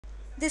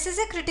This is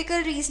a critical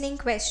reasoning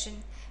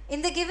question.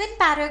 In the given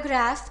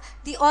paragraph,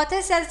 the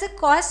author says the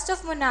costs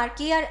of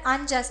monarchy are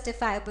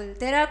unjustifiable.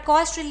 There are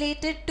costs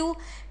related to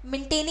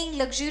maintaining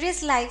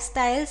luxurious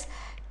lifestyles,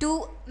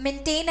 to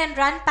maintain and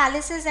run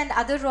palaces and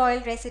other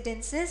royal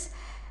residences.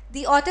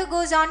 The author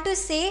goes on to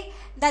say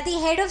that the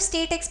head of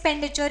state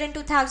expenditure in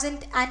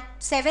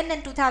 2007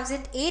 and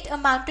 2008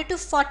 amounted to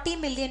 40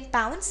 million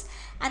pounds,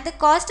 and the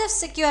cost of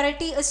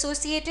security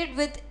associated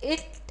with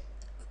it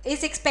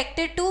is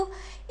expected to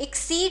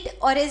exceed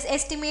or is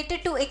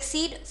estimated to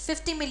exceed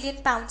 50 million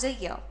pounds a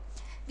year.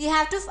 We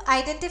have to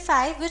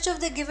identify which of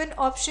the given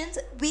options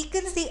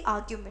weakens the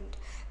argument.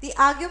 The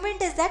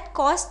argument is that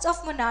costs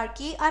of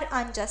monarchy are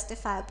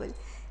unjustifiable.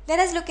 Let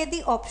us look at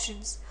the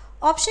options.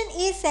 Option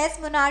A says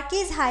monarchy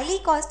is highly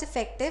cost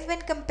effective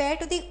when compared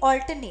to the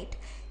alternate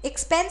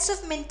expense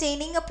of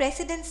maintaining a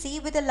presidency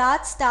with a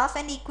large staff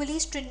and equally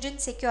stringent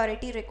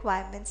security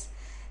requirements.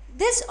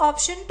 This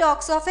option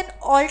talks of an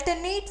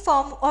alternate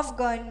form of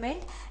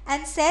government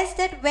and says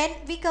that when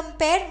we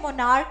compare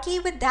monarchy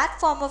with that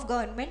form of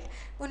government,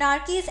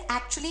 monarchy is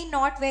actually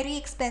not very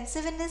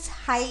expensive and is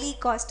highly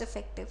cost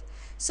effective.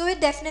 So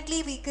it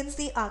definitely weakens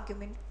the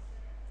argument.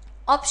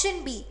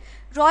 Option B.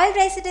 Royal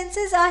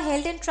residences are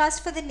held in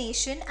trust for the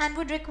nation and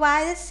would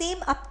require the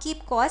same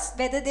upkeep costs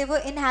whether they were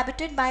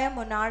inhabited by a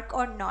monarch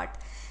or not.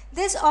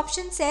 This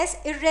option says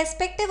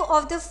irrespective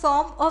of the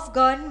form of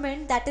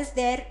government that is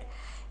there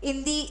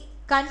in the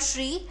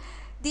country,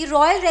 the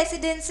royal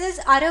residences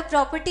are a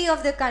property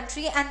of the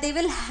country and they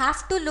will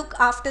have to look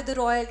after the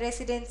royal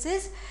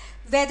residences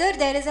whether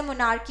there is a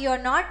monarchy or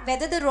not,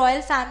 whether the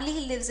royal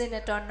family lives in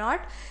it or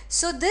not.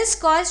 So this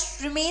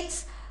cost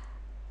remains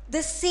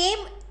the same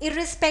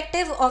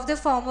irrespective of the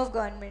form of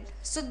government.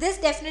 So this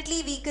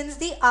definitely weakens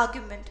the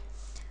argument.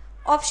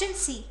 Option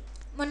C.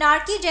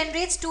 Monarchy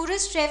generates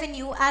tourist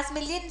revenue as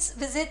millions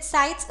visit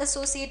sites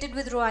associated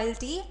with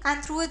royalty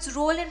and through its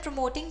role in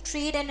promoting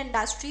trade and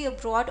industry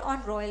abroad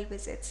on royal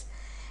visits.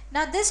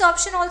 Now this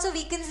option also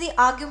weakens the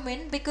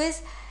argument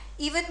because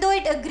even though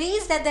it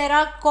agrees that there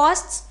are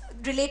costs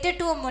related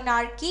to a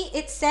monarchy,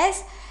 it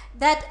says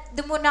that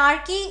the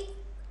monarchy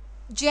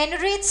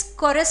generates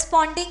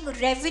corresponding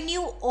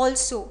revenue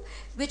also,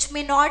 which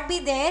may not be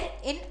there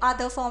in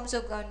other forms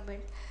of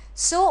government.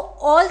 So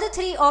all the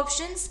three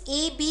options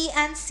A, B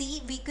and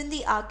C weaken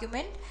the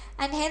argument,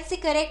 and hence the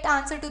correct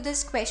answer to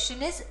this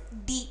question is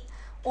D,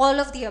 all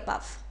of the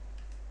above.